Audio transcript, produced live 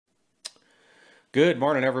Good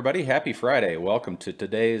morning, everybody. Happy Friday. Welcome to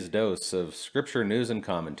today's dose of Scripture News and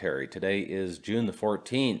Commentary. Today is June the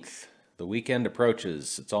 14th. The weekend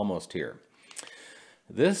approaches. It's almost here.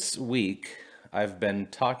 This week, I've been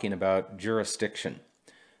talking about jurisdiction.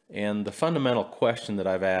 And the fundamental question that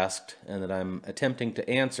I've asked and that I'm attempting to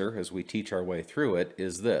answer as we teach our way through it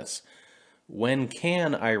is this: when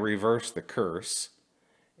can I reverse the curse,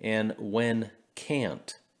 and when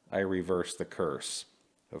can't I reverse the curse?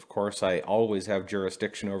 Of course, I always have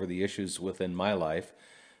jurisdiction over the issues within my life,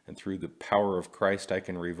 and through the power of Christ, I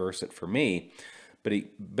can reverse it for me.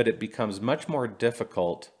 But it becomes much more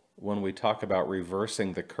difficult when we talk about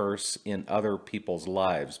reversing the curse in other people's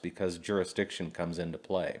lives because jurisdiction comes into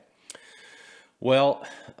play. Well,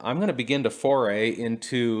 I'm going to begin to foray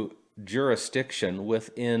into jurisdiction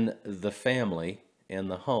within the family and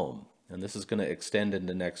the home, and this is going to extend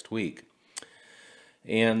into next week.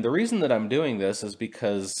 And the reason that I'm doing this is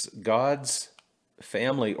because God's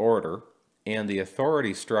family order and the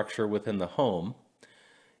authority structure within the home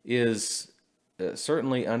is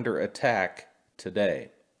certainly under attack today.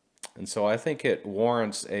 And so I think it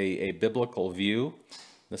warrants a biblical view.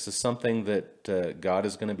 This is something that God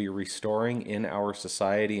is going to be restoring in our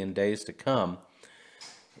society in days to come.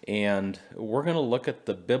 And we're going to look at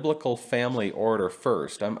the biblical family order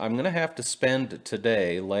first. I'm going to have to spend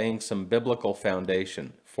today laying some biblical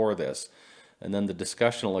foundation for this. And then the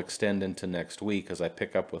discussion will extend into next week as I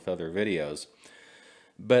pick up with other videos.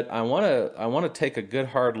 But I want to take a good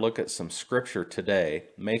hard look at some scripture today,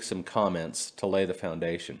 make some comments to lay the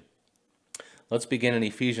foundation. Let's begin in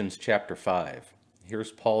Ephesians chapter 5.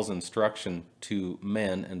 Here's Paul's instruction to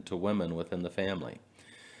men and to women within the family.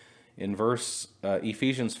 In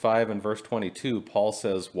Ephesians 5 and verse 22, Paul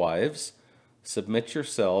says, "Wives, submit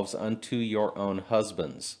yourselves unto your own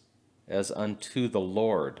husbands, as unto the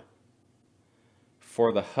Lord.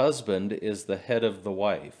 For the husband is the head of the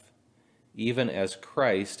wife, even as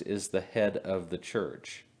Christ is the head of the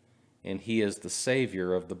church, and he is the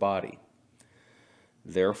Savior of the body.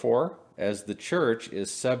 Therefore, as the church is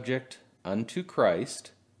subject unto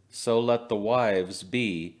Christ, so let the wives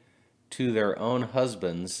be to their own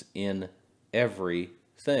husbands in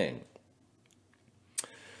everything."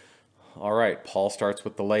 All right, Paul starts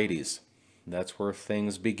with the ladies. That's where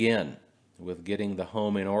things begin, with getting the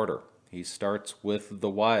home in order. He starts with the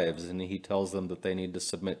wives, and he tells them that they need to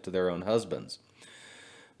submit to their own husbands.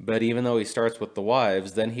 But even though he starts with the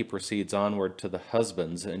wives, then he proceeds onward to the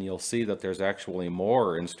husbands, and you'll see that there's actually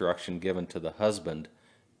more instruction given to the husband,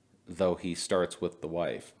 though he starts with the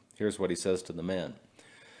wife. Here's what he says to the men.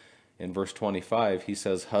 In verse 25, he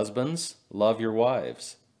says, "Husbands, love your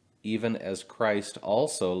wives, even as Christ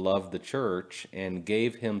also loved the church and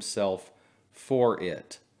gave himself for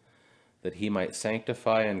it, that he might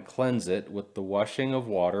sanctify and cleanse it with the washing of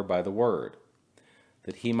water by the word,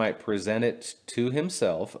 that he might present it to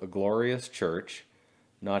himself a glorious church,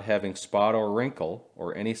 not having spot or wrinkle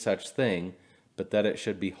or any such thing, but that it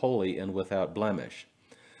should be holy and without blemish.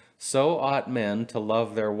 So ought men to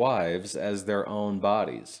love their wives as their own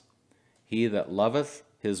bodies. He that loveth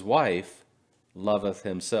his wife loveth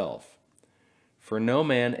himself. For no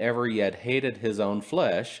man ever yet hated his own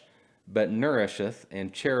flesh, but nourisheth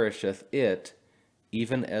and cherisheth it,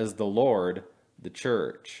 even as the Lord the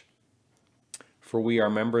church. For we are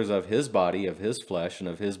members of his body, of his flesh, and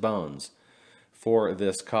of his bones. For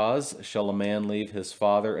this cause shall a man leave his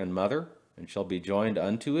father and mother, and shall be joined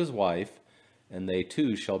unto his wife, and they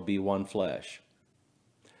two shall be one flesh."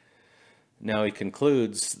 Now he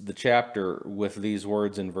concludes the chapter with these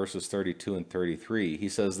words in verses 32 and 33. He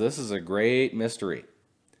says, "This is a great mystery,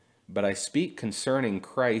 but I speak concerning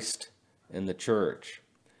Christ and the church.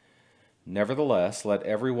 Nevertheless, let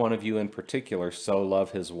every one of you in particular so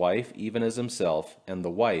love his wife even as himself, and the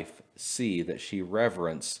wife see that she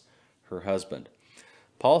reverence her husband."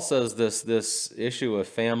 Paul says this issue of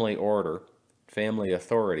family order, family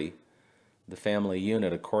authority, the family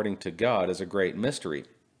unit according to God is a great mystery.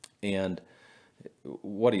 And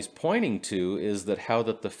what he's pointing to is that how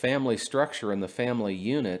that the family structure and the family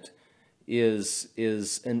unit is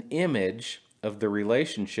an image of the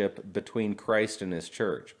relationship between Christ and his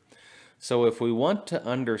church. So if we want to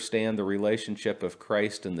understand the relationship of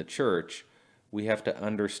Christ and the church, we have to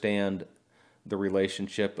understand the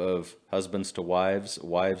relationship of husbands to wives,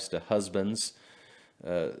 wives to husbands,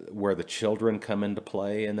 where the children come into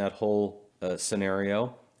play in that whole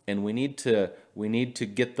scenario. And we need to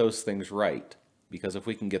get those things right. Because if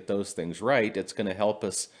we can get those things right, it's going to help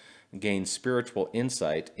us gain spiritual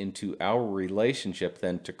insight into our relationship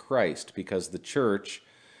then to Christ, because the church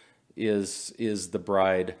is the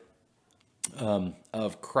bride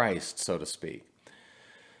of Christ, so to speak.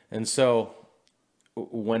 And so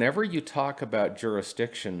whenever you talk about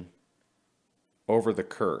jurisdiction over the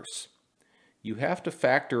curse, you have to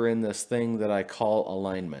factor in this thing that I call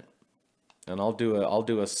alignment. And I'll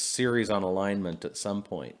do a series on alignment at some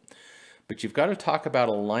point. But you've got to talk about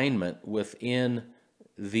alignment within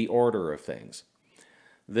the order of things.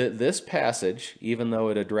 This passage, even though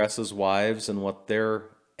it addresses wives and what their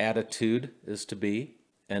attitude is to be,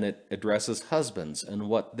 and it addresses husbands and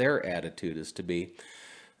what their attitude is to be,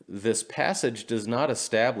 this passage does not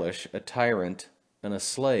establish a tyrant and a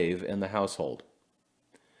slave in the household.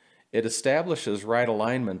 It establishes right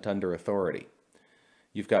alignment under authority.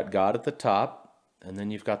 You've got God at the top, and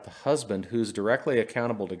then you've got the husband who's directly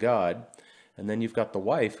accountable to God, and then you've got the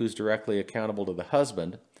wife who's directly accountable to the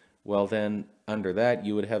husband. Well, then under that,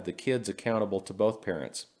 you would have the kids accountable to both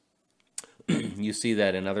parents. You see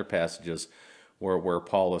that in other passages where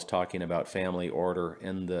Paul is talking about family order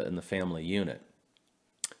in the family unit.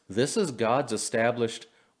 This is God's established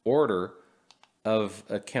order of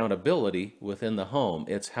accountability within the home.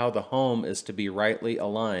 It's how the home is to be rightly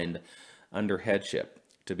aligned under headship,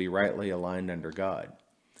 to be rightly aligned under God.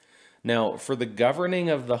 Now, for the governing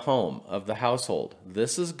of the home, of the household,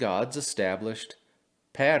 this is God's established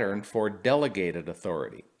pattern for delegated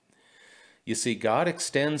authority. You see, God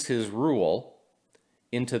extends his rule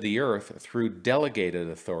into the earth through delegated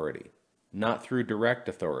authority, not through direct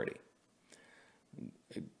authority.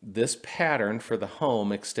 This pattern for the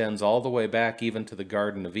home extends all the way back even to the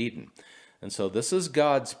Garden of Eden. And so this is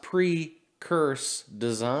God's pre-curse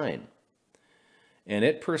design. And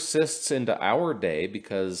it persists into our day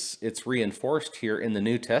because it's reinforced here in the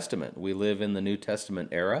New Testament. We live in the New Testament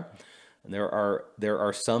era. And there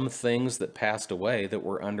are some things that passed away that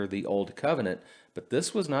were under the Old Covenant, but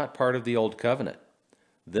this was not part of the Old Covenant.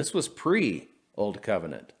 This was pre-Old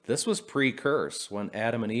Covenant. This was pre-curse when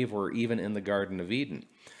Adam and Eve were even in the Garden of Eden.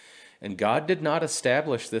 And God did not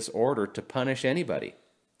establish this order to punish anybody.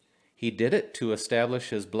 He did it to establish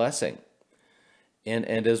his blessing. And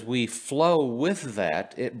as we flow with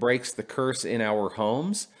that, it breaks the curse in our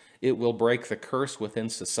homes. It will break the curse within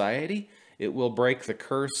society. It will break the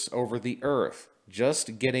curse over the earth,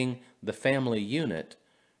 just getting the family unit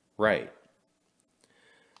right.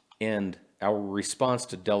 And our response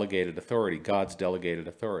to delegated authority, God's delegated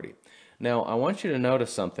authority. Now, I want you to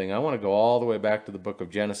notice something. I want to go all the way back to the book of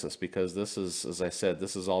Genesis because this is, as I said,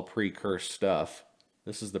 this is all pre-curse stuff.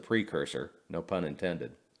 This is the precursor, no pun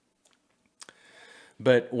intended.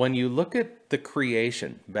 But when you look at the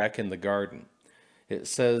creation back in the garden, it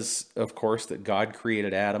says, of course, that God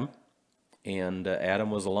created Adam, and Adam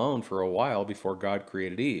was alone for a while before God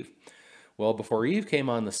created Eve. Well, before Eve came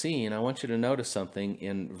on the scene, I want you to notice something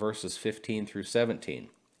in verses 15 through 17.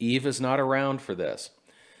 Eve is not around for this.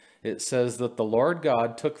 It says that the Lord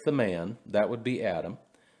God took the man, that would be Adam,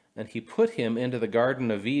 and he put him into the Garden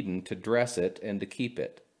of Eden to dress it and to keep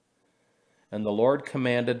it. And the Lord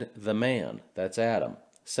commanded the man, that's Adam,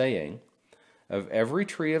 saying, of every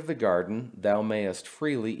tree of the garden thou mayest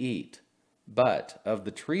freely eat, but of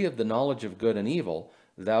the tree of the knowledge of good and evil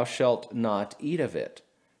thou shalt not eat of it.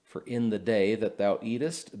 For in the day that thou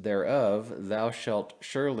eatest thereof thou shalt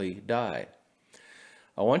surely die.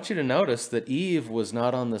 I want you to notice that Eve was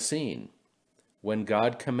not on the scene when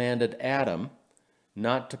God commanded Adam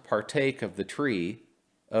not to partake of the tree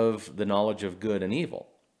of the knowledge of good and evil.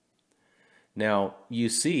 Now, you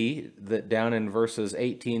see that down in verses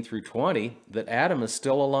 18 through 20 that Adam is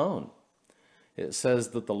still alone. It says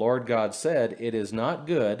that the Lord God said, it is not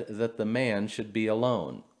good that the man should be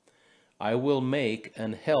alone. I will make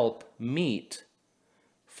an help meet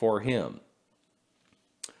for him,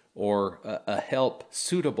 or a help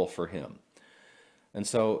suitable for him. And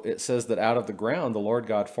so it says that out of the ground the Lord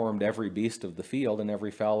God formed every beast of the field and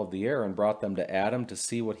every fowl of the air and brought them to Adam to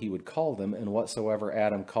see what he would call them. And whatsoever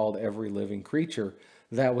Adam called every living creature,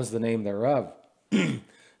 that was the name thereof.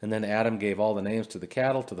 And then Adam gave all the names to the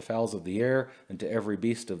cattle, to the fowls of the air, and to every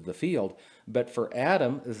beast of the field. But for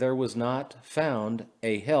Adam there was not found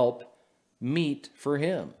a help meet for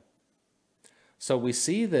him. So we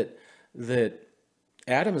see that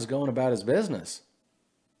Adam is going about his business.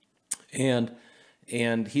 And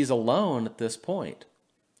he's alone at this point.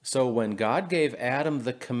 So when God gave Adam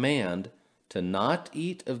the command to not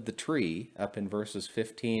eat of the tree, up in verses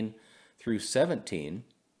 15 through 17,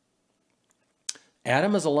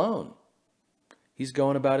 Adam is alone. He's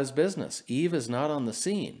going about his business. Eve is not on the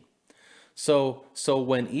scene. So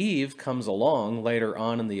when Eve comes along later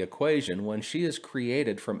on in the equation, when she is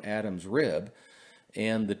created from Adam's rib,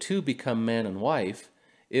 and the two become man and wife,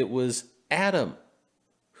 it was Adam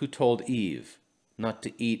who told Eve not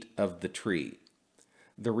to eat of the tree.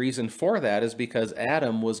 the reason for that is because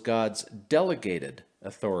Adam was God's delegated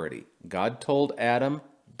authority. God told Adam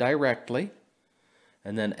directly,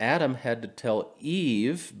 and then Adam had to tell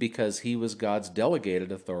Eve because he was God's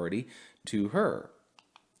delegated authority to her.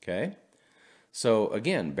 Okay? So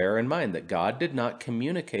again, bear in mind that God did not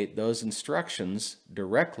communicate those instructions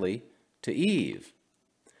directly to Eve.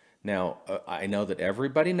 Now, I know that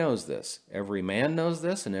everybody knows this. Every man knows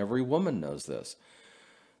this, and every woman knows this.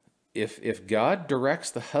 If God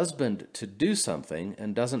directs the husband to do something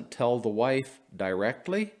and doesn't tell the wife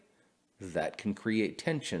directly, that can create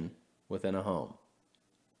tension within a home.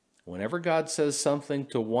 Whenever God says something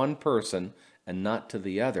to one person and not to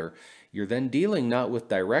the other, you're then dealing not with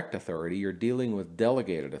direct authority, you're dealing with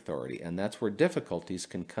delegated authority, and that's where difficulties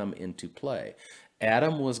can come into play.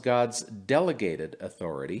 Adam was God's delegated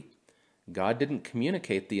authority. God didn't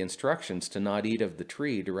communicate the instructions to not eat of the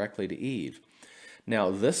tree directly to Eve.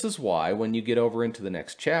 Now, this is why when you get over into the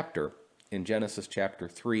next chapter, in Genesis chapter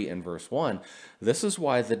 3 and verse 1, this is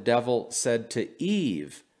why the devil said to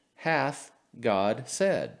Eve, "Hath God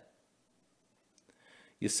said?"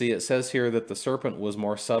 You see, it says here that the serpent was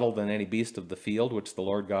more subtle than any beast of the field which the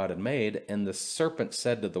Lord God had made, and the serpent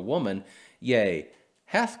said to the woman, "Yea,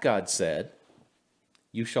 hath God said,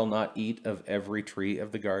 You shall not eat of every tree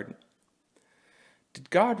of the garden?" Did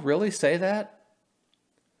God really say that?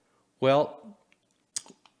 Well,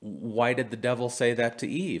 why did the devil say that to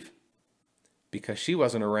Eve? Because she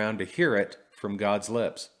wasn't around to hear it from God's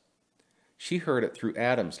lips. She heard it through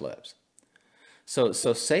Adam's lips. So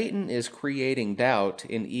Satan is creating doubt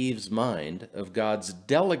in Eve's mind of God's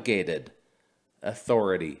delegated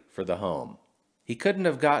authority for the home. He couldn't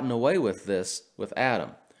have gotten away with this with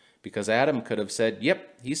Adam, because Adam could have said,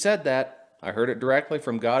 "Yep, he said that. I heard it directly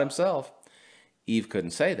from God himself." Eve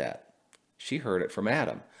couldn't say that. She heard it from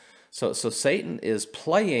Adam. So Satan is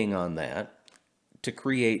playing on that to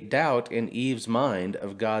create doubt in Eve's mind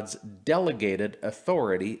of God's delegated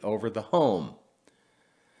authority over the home.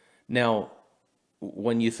 Now,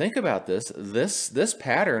 when you think about this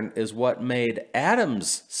pattern is what made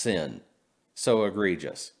Adam's sin so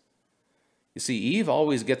egregious. You see, Eve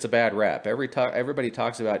always gets a bad rap. Everybody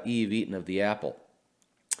talks about Eve eating of the apple.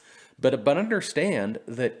 But understand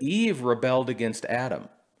that Eve rebelled against Adam.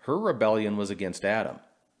 Her rebellion was against Adam.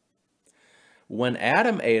 When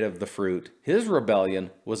Adam ate of the fruit, his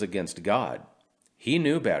rebellion was against God. He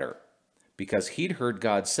knew better, because he'd heard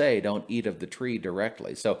God say, "Don't eat of the tree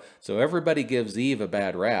directly." So everybody gives Eve a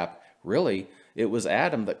bad rap. Really, it was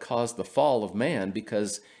Adam that caused the fall of man,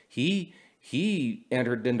 because he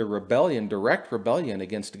entered into rebellion, direct rebellion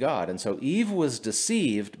against God. And so Eve was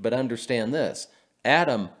deceived, but understand this,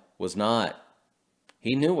 Adam was not.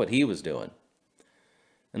 He knew what he was doing.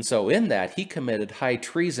 And so in that, he committed high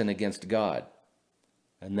treason against God.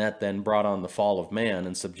 And that then brought on the fall of man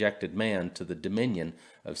and subjected man to the dominion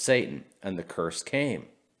of Satan. And the curse came.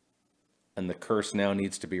 And the curse now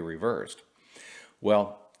needs to be reversed.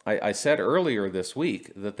 Well, I said earlier this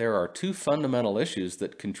week that there are two fundamental issues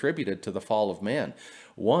that contributed to the fall of man.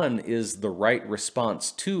 One is the right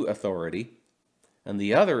response to authority, and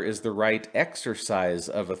the other is the right exercise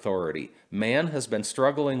of authority. Man has been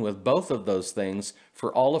struggling with both of those things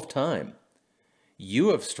for all of time. You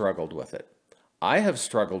have struggled with it. I have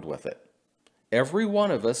struggled with it. Every one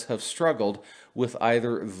of us have struggled with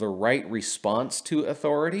either the right response to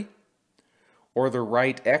authority or the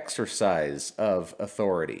right exercise of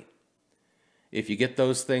authority. If you get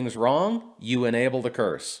those things wrong, you enable the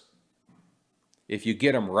curse. If you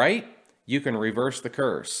get them right, you can reverse the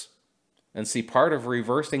curse. And see, part of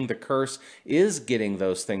reversing the curse is getting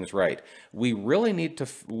those things right. We really need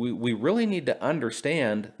to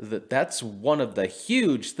understand that that's one of the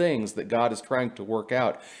huge things that God is trying to work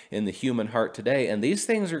out in the human heart today. And these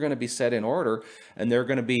things are going to be set in order, and they're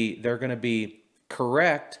going to be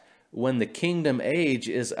correct when the kingdom age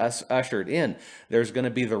is ushered in. There's going to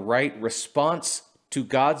be the right response to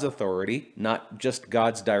God's authority, not just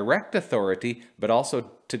God's direct authority, but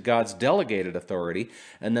also to God's delegated authority.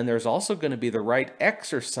 And then there's also going to be the right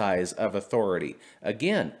exercise of authority.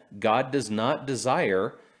 Again, God does not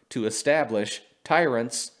desire to establish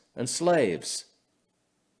tyrants and slaves.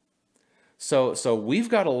 So we've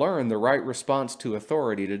got to learn the right response to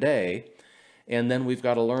authority today, and then we've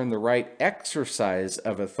got to learn the right exercise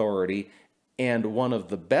of authority. And one of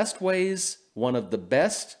the best ways, one of the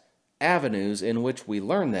best avenues in which we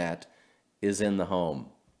learn that is in the home,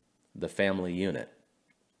 the family unit.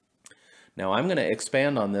 Now, I'm going to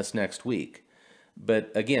expand on this next week,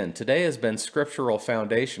 but again, today has been scriptural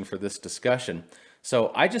foundation for this discussion,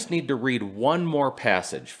 so I just need to read one more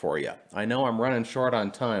passage for you. I know I'm running short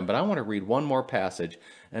on time, but I want to read one more passage,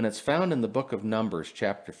 and it's found in the book of Numbers,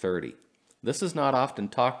 chapter 30. This is not often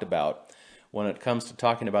talked about when it comes to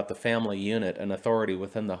talking about the family unit and authority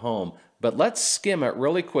within the home, but let's skim it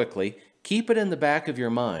really quickly, keep it in the back of your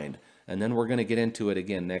mind, and then we're going to get into it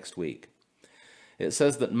again next week. It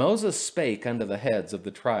says that Moses spake unto the heads of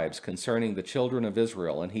the tribes concerning the children of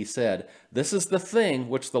Israel, and he said, This is the thing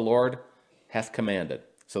which the Lord hath commanded.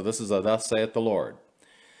 So this is a thus saith the Lord.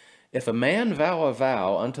 If a man vow a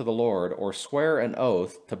vow unto the Lord, or swear an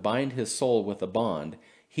oath to bind his soul with a bond,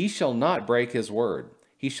 he shall not break his word.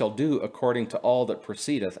 He shall do according to all that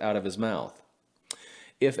proceedeth out of his mouth.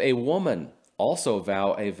 If a woman also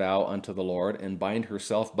vow a vow unto the Lord, and bind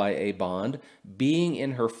herself by a bond, being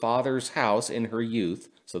in her father's house in her youth,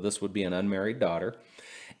 so this would be an unmarried daughter,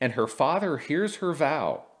 and her father hears her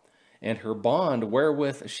vow, and her bond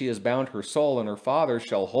wherewith she has bound her soul, and her father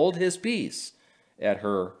shall hold his peace at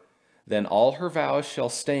her, then all her vows shall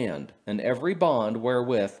stand, and every bond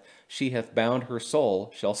wherewith she hath bound her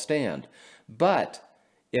soul shall stand. But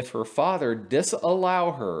if her father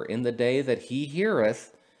disallow her in the day that he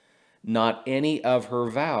heareth, not any of her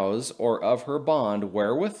vows or of her bond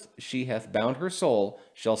wherewith she hath bound her soul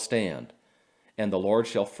shall stand, and the Lord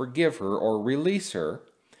shall forgive her or release her,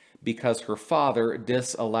 because her father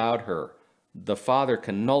disallowed her. The father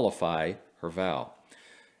can nullify her vow.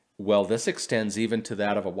 Well, this extends even to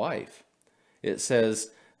that of a wife. It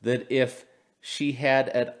says that if she had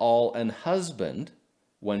at all an husband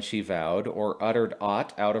when she vowed, or uttered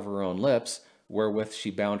aught out of her own lips, wherewith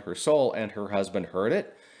she bound her soul, and her husband heard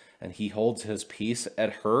it, and he holds his peace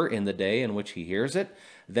at her in the day in which he hears it,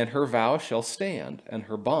 then her vow shall stand, and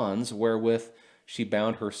her bonds wherewith she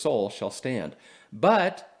bound her soul shall stand.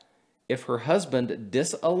 But if her husband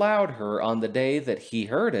disallowed her on the day that he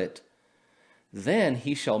heard it, then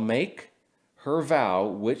he shall make her vow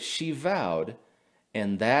which she vowed,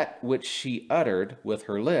 and that which she uttered with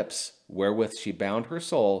her lips, wherewith she bound her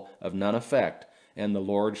soul, of none effect, and the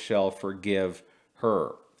Lord shall forgive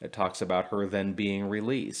her. It talks about her then being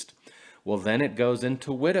released. Well, then it goes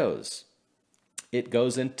into widows. It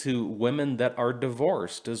goes into women that are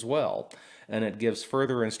divorced as well. And it gives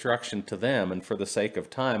further instruction to them. And for the sake of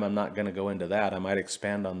time, I'm not going to go into that. I might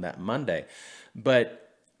expand on that Monday. But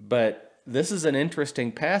this is an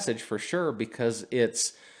interesting passage for sure, because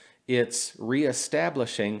it's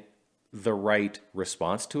reestablishing the right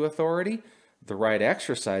response to authority, the right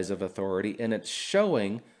exercise of authority, and it's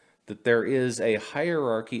showing that there is a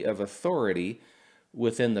hierarchy of authority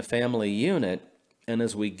within the family unit, and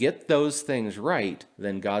as we get those things right,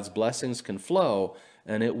 then God's blessings can flow,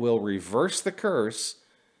 and it will reverse the curse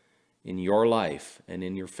in your life and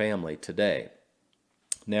in your family today.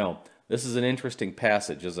 Now, this is an interesting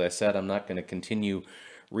passage. As I said, I'm not going to continue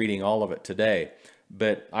reading all of it today,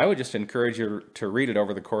 but I would just encourage you to read it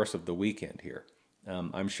over the course of the weekend here.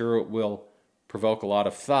 I'm sure it will provoke a lot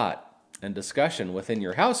of thought and discussion within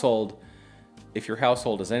your household. If your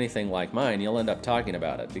household is anything like mine, you'll end up talking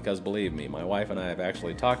about it, because believe me, my wife and I have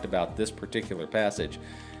actually talked about this particular passage,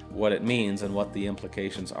 what it means and what the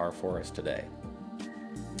implications are for us today.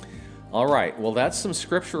 All right, well, that's some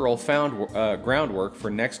scriptural groundwork for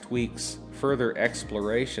next week's further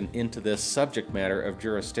exploration into this subject matter of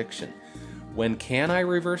jurisdiction. When can I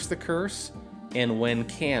reverse the curse, and when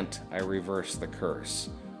can't I reverse the curse?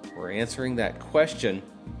 We're answering that question.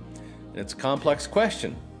 It's a complex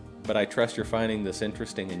question, but I trust you're finding this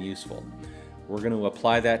interesting and useful. We're going to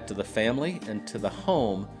apply that to the family and to the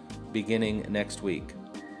home beginning next week.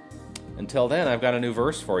 Until then, I've got a new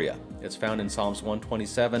verse for you. It's found in Psalms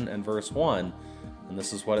 127 and verse 1, and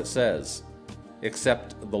this is what it says.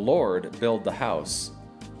 Except the Lord build the house,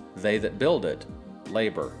 they that build it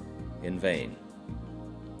labor in vain.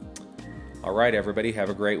 All right, everybody, have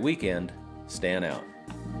a great weekend. Stan out.